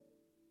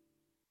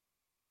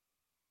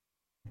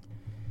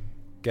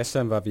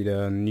Gestern war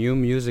wieder New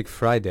Music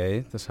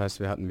Friday, das heißt,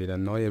 wir hatten wieder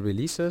neue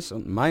Releases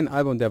und mein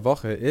Album der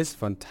Woche ist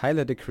von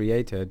Tyler the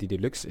Creator, die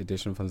Deluxe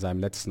Edition von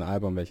seinem letzten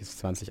Album, welches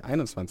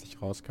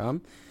 2021 rauskam.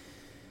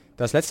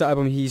 Das letzte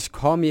Album hieß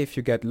Call Me If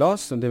You Get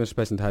Lost und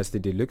dementsprechend heißt die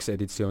Deluxe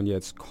Edition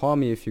jetzt Call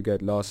Me If You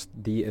Get Lost,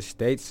 The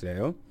Estate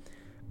Sale.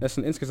 Es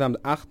sind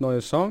insgesamt 8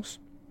 neue Songs,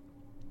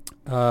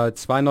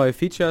 2 neue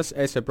Features,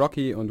 A$AP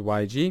Rocky und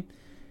YG.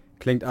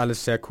 Klingt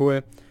alles sehr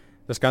cool.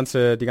 Die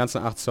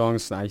ganzen 8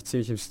 Songs sind eigentlich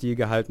ziemlich im Stil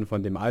gehalten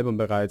von dem Album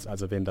bereits,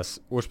 also wem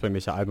das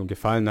ursprüngliche Album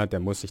gefallen hat,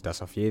 der muss sich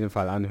das auf jeden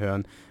Fall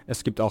anhören.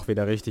 Es gibt auch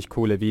wieder richtig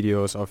coole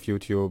Videos auf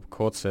YouTube,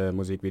 kurze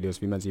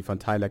Musikvideos, wie man sie von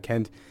Tyler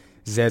kennt.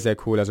 Sehr, sehr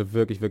cool, also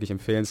wirklich, wirklich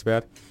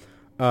empfehlenswert.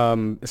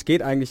 Es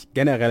geht eigentlich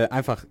generell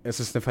einfach,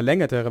 es ist eine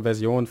verlängertere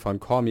Version von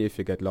Call Me If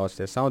You Get Lost.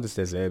 Der Sound ist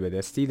derselbe,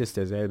 der Stil ist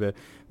derselbe.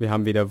 Wir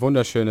haben wieder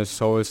wunderschöne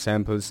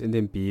Soul-Samples in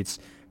den Beats.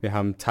 Wir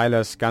haben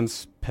Tylers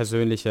ganz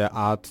persönliche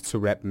Art zu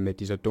rappen mit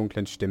dieser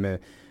dunklen Stimme,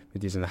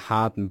 mit diesen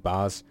harten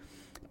Bars.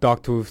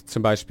 Dogtooth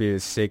zum Beispiel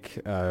ist sick,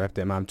 rappt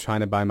immer I'm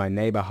trying to buy my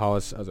neighbor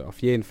house, also auf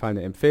jeden Fall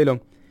eine Empfehlung.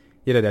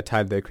 Jeder, der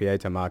Tyler the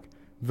Creator mag,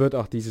 wird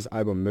auch dieses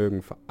Album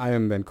mögen, vor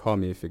allem wenn Call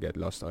Me If You Get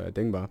Lost euer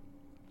Ding war.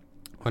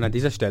 Und an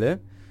dieser Stelle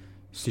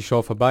ist die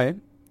Show vorbei.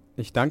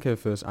 Ich danke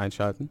fürs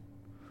Einschalten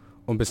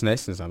und bis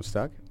nächsten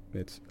Samstag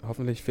mit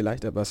hoffentlich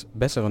vielleicht etwas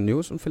besseren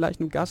News und vielleicht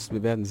einem Gast,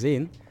 wir werden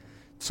sehen.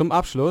 Zum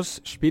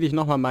Abschluss spiele ich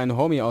nochmal meinen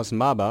Homie aus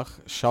Marbach.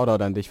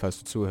 Shoutout an dich,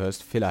 falls du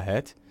zuhörst,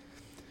 Philahead.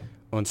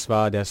 Und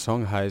zwar der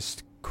Song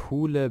heißt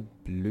Coole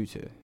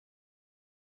Blüte.